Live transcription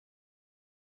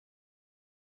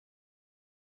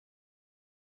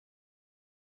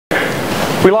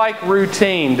We like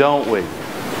routine, don't we?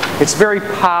 It's very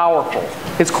powerful.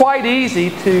 It's quite easy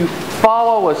to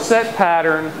follow a set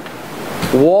pattern,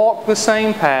 walk the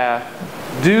same path,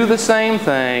 do the same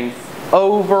thing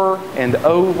over and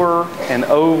over and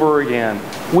over again.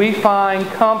 We find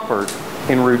comfort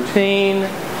in routine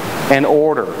and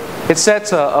order. It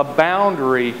sets a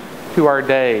boundary to our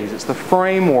days. It's the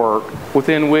framework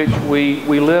within which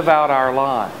we live out our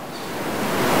lives.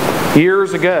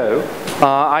 Years ago,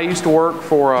 I used to work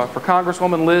for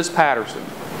Congresswoman Liz Patterson.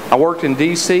 I worked in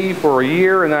D.C. for a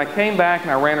year, and then I came back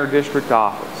and I ran her district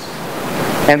office.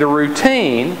 And the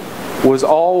routine was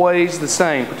always the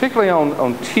same, particularly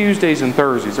on Tuesdays and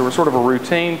Thursdays. There was sort of a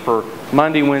routine for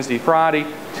Monday, Wednesday, Friday.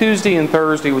 Tuesday and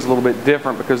Thursday was a little bit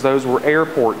different because those were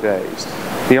airport days.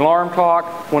 The alarm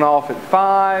clock went off at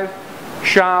 5,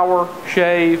 shower,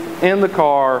 shave, in the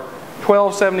car,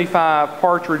 1275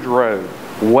 Partridge Road.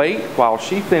 Wait while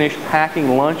she finished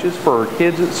packing lunches for her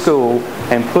kids at school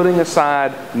and putting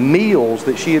aside meals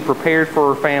that she had prepared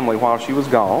for her family while she was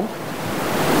gone.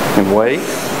 And wait,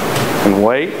 and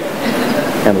wait,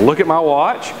 and look at my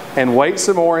watch, and wait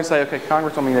some more and say, okay,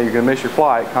 Congresswoman, you're going to miss your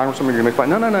flight. Congresswoman, you're going to miss your flight.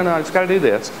 No, I just got to do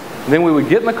this. And then we would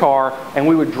get in the car and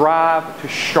we would drive to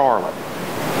Charlotte.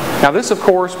 Now this, of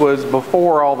course, was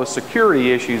before all the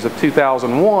security issues of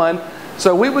 2001.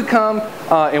 So we would come,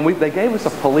 and they gave us a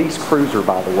police cruiser,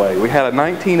 by the way. We had a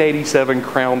 1987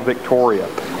 Crown Victoria.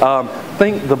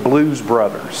 Think the Blues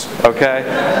Brothers, okay?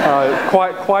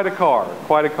 Quite a car,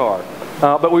 quite a car.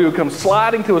 But we would come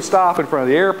sliding to a stop in front of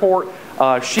the airport.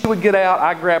 She would get out,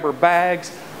 I'd grab her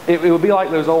bags. It would be like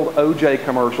those old OJ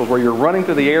commercials where you're running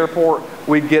to the airport.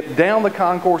 We'd get down the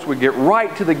concourse, we'd get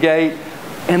right to the gate,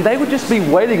 and they would just be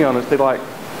waiting on us. They'd be like,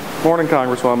 "Morning,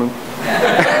 Congresswoman."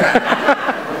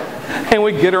 And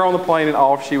we'd get her on the plane and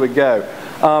off she would go.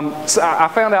 So I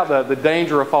found out the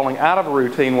danger of falling out of a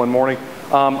routine one morning.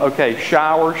 Okay,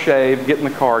 shower, shave, get in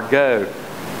the car, go.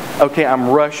 Okay, I'm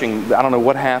rushing. I don't know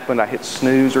what happened. I hit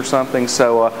snooze or something,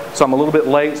 so I'm a little bit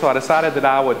late. So I decided that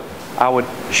I would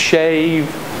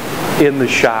shave in the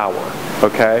shower.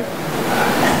 Okay.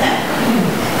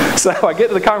 So I get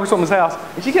to the Congresswoman's house,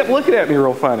 and she kept looking at me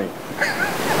real funny.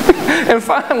 And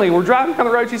finally, we're driving down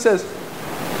the road. She says,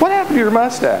 "What happened to your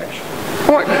mustache?"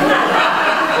 I'm like, "What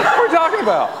are you talking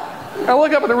about?" I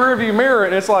look up in the rearview mirror,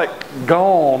 and it's like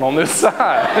gone on this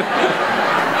side.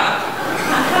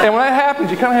 And when that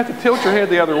happens, you kind of have to tilt your head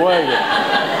the other way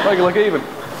to make it look even.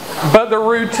 But the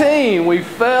routine, we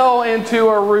fell into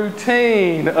a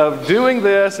routine of doing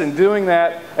this and doing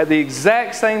that at the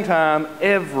exact same time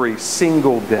every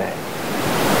single day.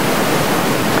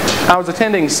 I was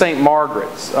attending St.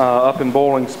 Margaret's up in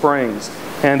Bowling Springs,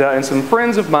 and some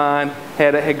friends of mine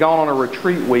had gone on a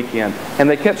retreat weekend, and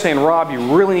they kept saying, "Rob, you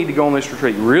really need to go on this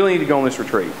retreat. You really need to go on this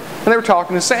retreat." And they were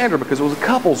talking to Sandra because it was a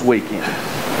couples weekend.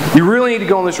 "You really need to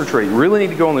go on this retreat. You really need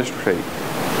to go on this retreat."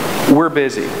 We're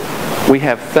busy. We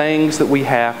have things that we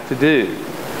have to do.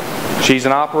 She's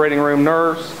an operating room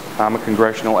nurse. I'm a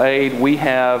congressional aide. We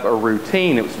have a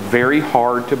routine. It was very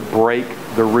hard to break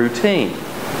the routine.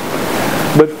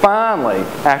 But finally,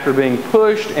 after being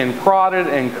pushed and prodded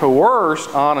and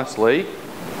coerced, honestly,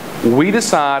 we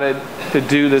decided to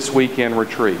do this weekend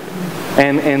retreat.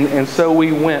 And so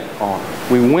we went on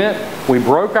it. We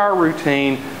broke our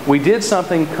routine. We did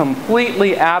something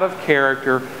completely out of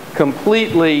character,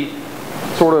 completely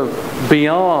sort of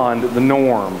beyond the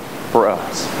norm for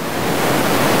us.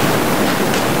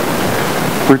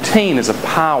 Routine is a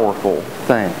powerful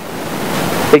thing.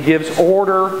 It gives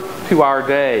order to our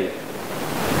day.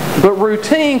 But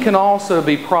routine can also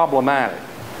be problematic.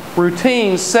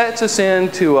 Routine sets us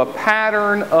into a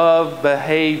pattern of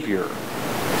behavior.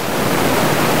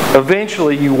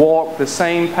 Eventually you walk the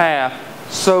same path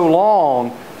so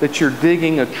long that you're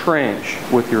digging a trench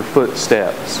with your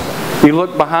footsteps. You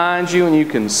look behind you and you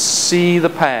can see the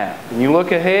path. And you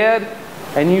look ahead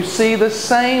and you see the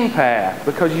same path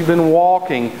because you've been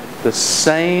walking the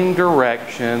same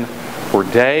direction for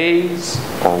days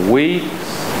or weeks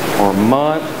or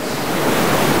months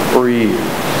or years.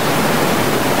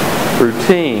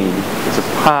 Routine is a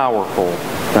powerful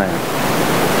thing.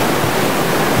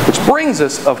 Which brings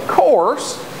us, of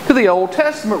course, to the Old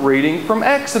Testament reading from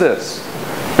Exodus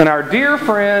and our dear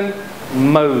friend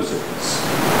Moses.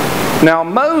 Now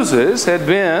Moses had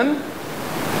been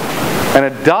an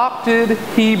adopted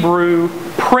Hebrew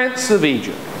prince of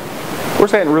Egypt. Of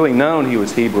course, they hadn't really known he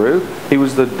was Hebrew. He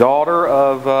was the daughter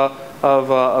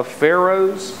of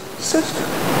Pharaoh's sister.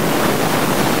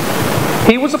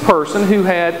 He was a person who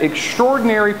had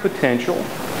extraordinary potential,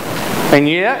 and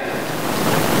yet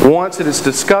Once it is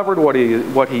discovered what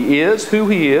he is, who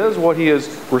he is, what he has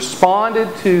responded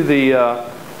to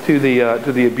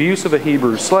the abuse of a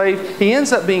Hebrew slave, he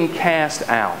ends up being cast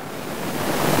out.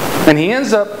 And he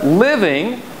ends up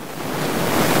living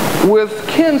with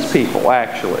kinspeople,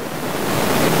 actually.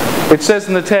 It says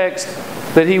in the text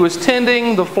that he was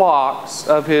tending the flocks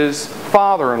of his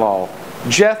father-in-law,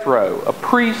 Jethro, a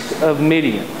priest of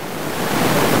Midian.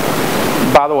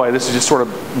 By the way, this is just sort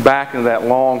of back into that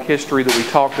long history that we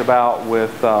talked about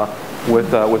with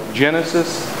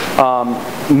Genesis.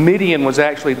 Midian was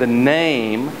actually the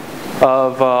name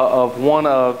of one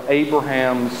of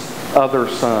Abraham's other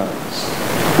sons.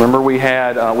 Remember, we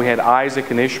had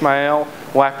Isaac and Ishmael.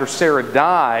 Well, after Sarah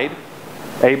died,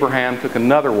 Abraham took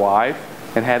another wife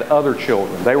and had other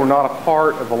children. They were not a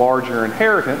part of the larger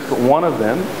inheritance, but one of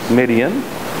them, Midian,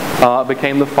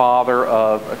 became the father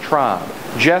of a tribe.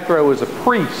 Jethro is a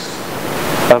priest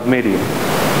of Midian.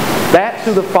 That's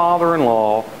who the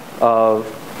father-in-law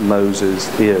of Moses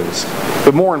is.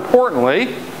 But more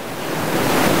importantly,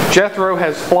 Jethro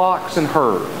has flocks and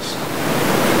herds.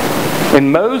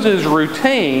 And Moses'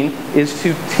 routine is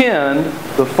to tend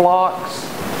the flocks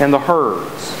and the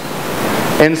herds.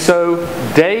 And so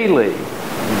daily,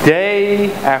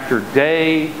 day after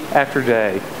day after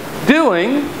day,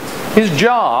 doing his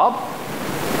job,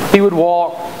 he would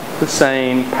walk the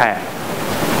same path.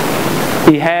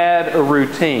 He had a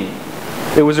routine.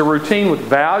 It was a routine with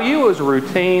value. It was a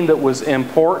routine that was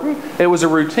important. It was a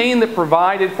routine that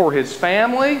provided for his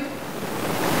family.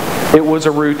 It was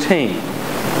a routine.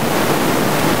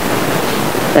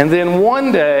 And then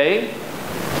one day,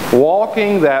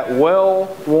 walking that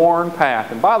well-worn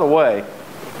path. And by the way,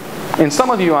 and some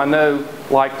of you I know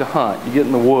like to hunt. You get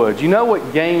in the woods. You know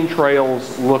what game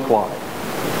trails look like.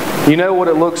 You know what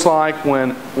it looks like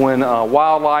when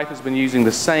wildlife has been using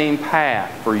the same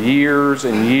path for years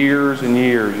and years and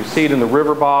years. You see it in the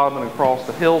river bottom and across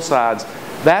the hillsides.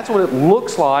 That's what it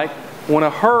looks like when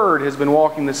a herd has been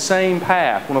walking the same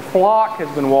path, when a flock has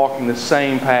been walking the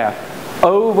same path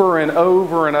over and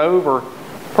over and over,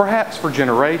 perhaps for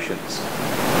generations.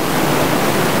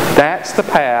 That's the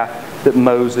path that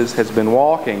Moses has been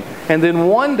walking. And then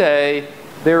one day,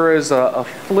 there is a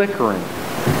flickering,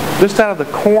 just out of the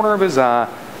corner of his eye,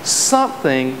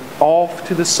 something off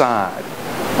to the side.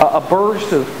 A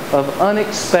burst of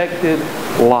unexpected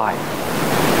light.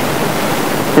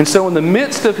 And so in the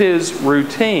midst of his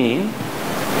routine,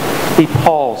 he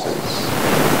pauses.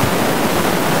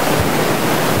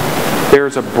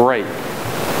 There's a break,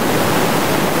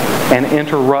 an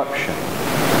interruption.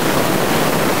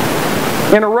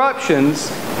 Interruptions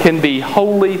can be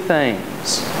holy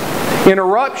things.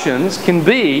 Interruptions can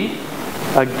be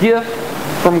a gift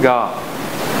from God.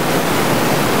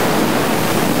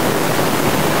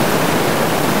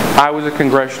 I was a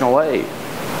congressional aide.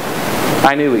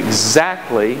 I knew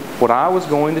exactly what I was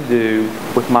going to do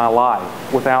with my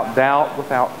life, without doubt,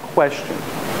 without question.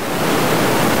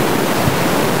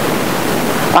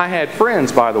 I had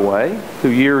friends, by the way, who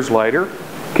years later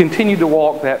continued to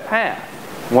walk that path.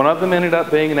 One of them ended up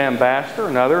being an ambassador,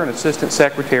 another an assistant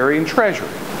secretary and treasurer.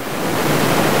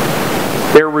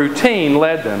 Their routine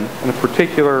led them in a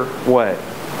particular way.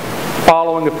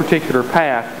 Following a particular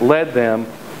path led them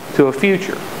to a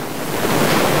future.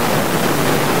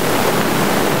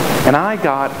 And I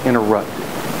got interrupted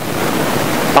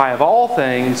by, of all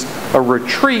things, a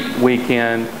retreat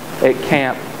weekend at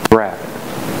Camp Rapid.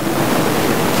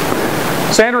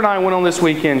 Sandra and I went on this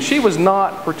weekend. She was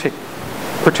not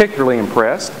particularly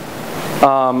impressed.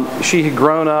 She had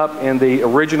grown up in the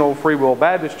original Free Will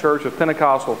Baptist Church of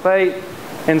Pentecostal faith,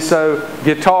 and so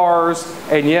guitars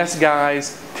and, yes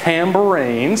guys,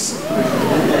 tambourines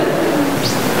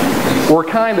were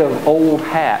kind of old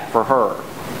hat for her.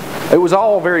 It was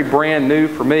all very brand new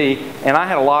for me, and I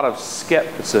had a lot of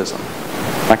skepticism.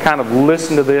 I kind of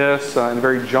listened to this in a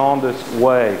very jaundiced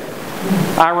way.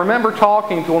 I remember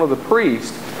talking to one of the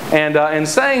priests and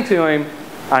saying to him,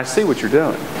 I see what you're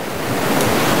doing.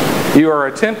 You are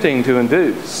attempting to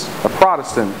induce a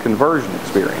Protestant conversion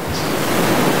experience.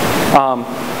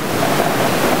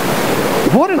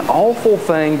 What an awful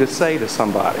thing to say to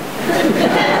somebody.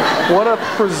 What a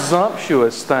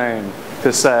presumptuous thing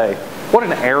to say. What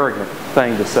an arrogant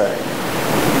thing to say.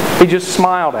 He just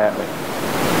smiled at me.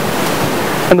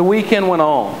 And the weekend went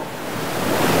on.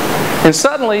 And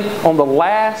suddenly, on the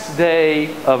last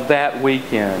day of that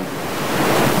weekend,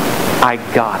 I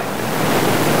got it.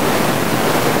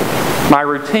 My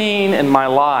routine and my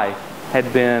life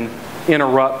had been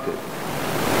interrupted.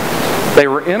 They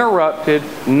were interrupted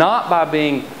not by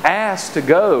being asked to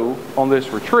go on this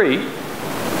retreat.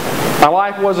 My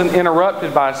life wasn't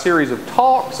interrupted by a series of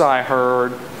talks I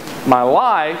heard my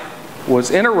life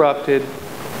was interrupted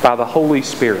by the Holy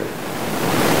Spirit.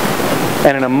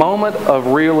 And in a moment of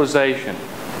realization,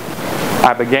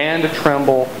 I began to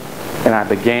tremble and I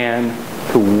began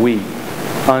to weep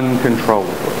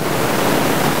uncontrollably.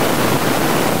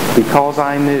 Because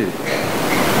I knew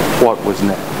what was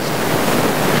next.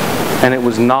 And it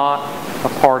was not a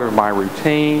part of my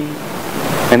routine,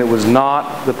 and it was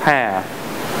not the path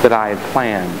that I had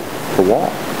planned to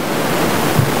walk.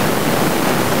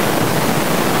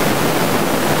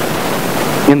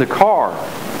 In the car,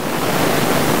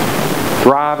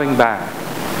 driving back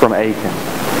from Aiken,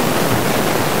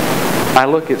 I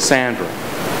look at Sandra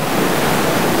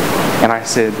and I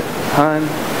said, "Hun,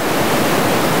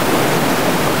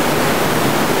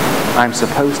 I'm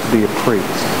supposed to be a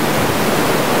priest."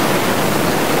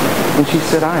 And she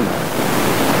said, "I know."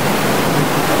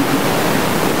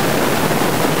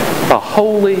 A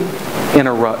holy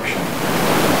interruption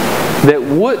that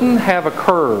wouldn't have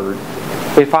occurred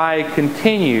if I had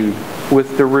continued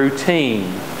with the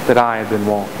routine that I had been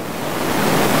walking.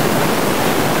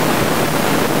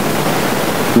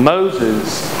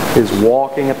 Moses is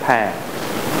walking a path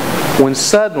when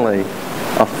suddenly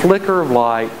a flicker of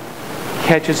light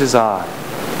catches his eye.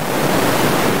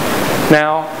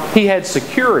 Now, he had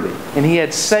security and he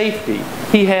had safety.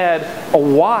 He had a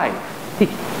wife.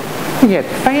 He had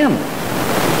family.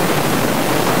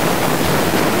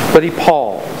 But he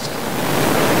paused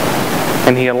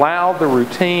and he allowed the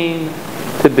routine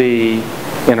to be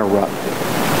interrupted.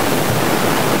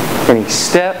 And he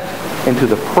stepped into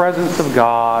the presence of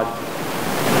God,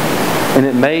 and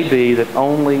it may be that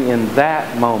only in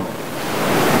that moment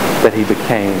that he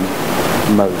became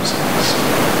Moses.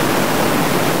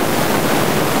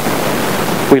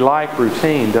 We like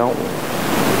routine, don't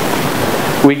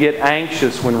we? We get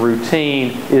anxious when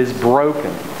routine is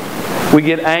broken. We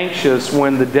get anxious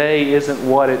when the day isn't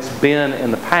what it's been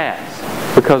in the past,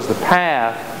 because the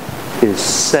path is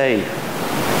safe.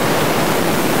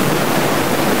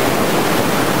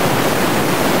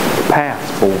 The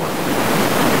path's forward.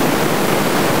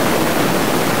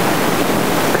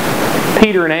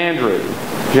 Peter and Andrew,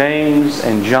 James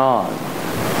and John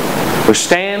were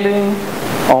standing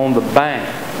on the bank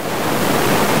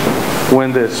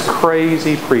when this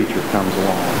crazy preacher comes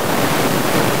along.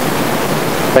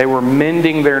 They were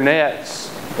mending their nets.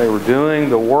 They were doing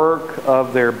the work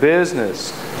of their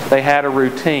business. They had a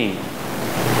routine.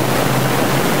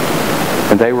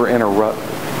 And they were interrupted.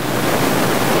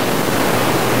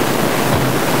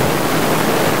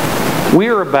 We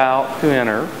are about to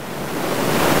enter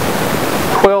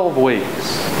 12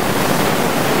 weeks,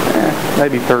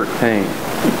 maybe 13,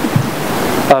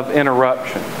 of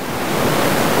interruption.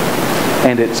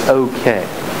 And it's okay.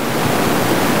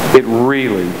 It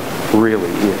really, really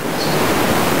is.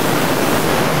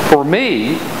 For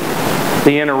me,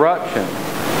 the interruption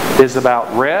is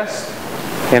about rest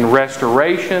and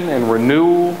restoration and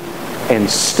renewal and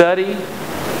study,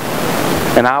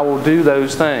 and I will do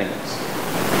those things.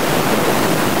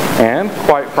 And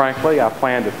quite frankly, I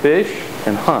plan to fish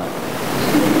and hunt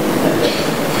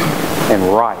and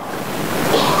write.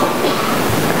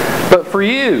 But for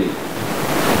you,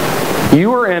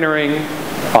 you are entering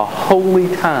a holy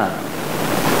time.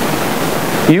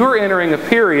 You are entering a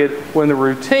period when the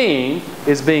routine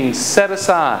is being set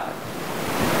aside.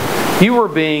 You are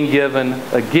being given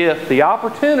a gift, the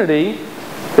opportunity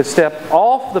to step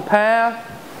off the path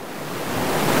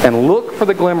and look for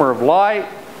the glimmer of light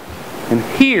and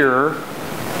hear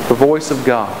the voice of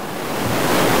God.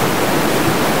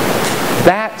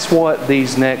 That's what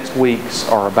these next weeks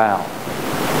are about.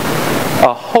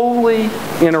 A holy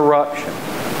interruption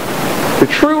to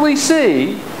truly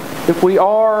see if we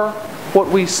are what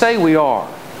we say we are,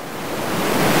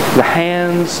 the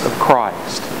hands of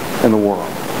Christ in the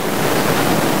world.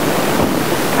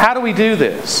 How do we do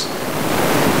this?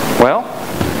 Well,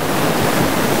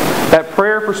 that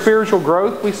prayer for spiritual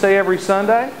growth we say every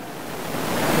Sunday,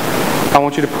 I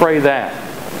want you to pray that.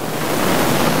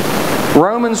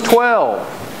 Romans 12.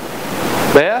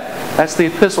 Beth, that's the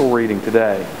epistle reading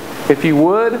today. If you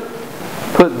would,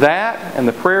 put that and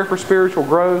the prayer for spiritual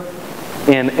growth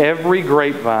in every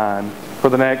grapevine for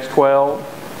the next 12,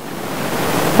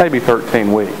 maybe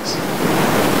 13 weeks.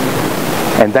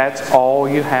 And that's all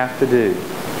you have to do.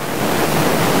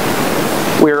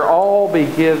 We're all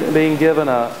being given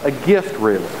a gift,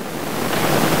 really.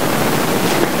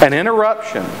 An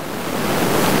interruption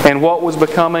in what was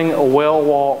becoming a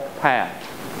well-walked path.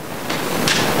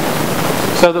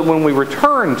 So that when we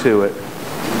return to it,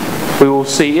 we will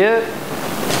see it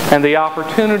and the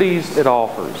opportunities it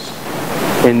offers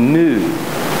in new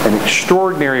and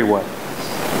extraordinary ways.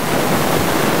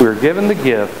 We are given the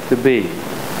gift to be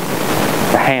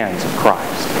the hands of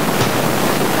Christ.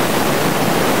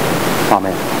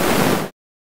 Amen.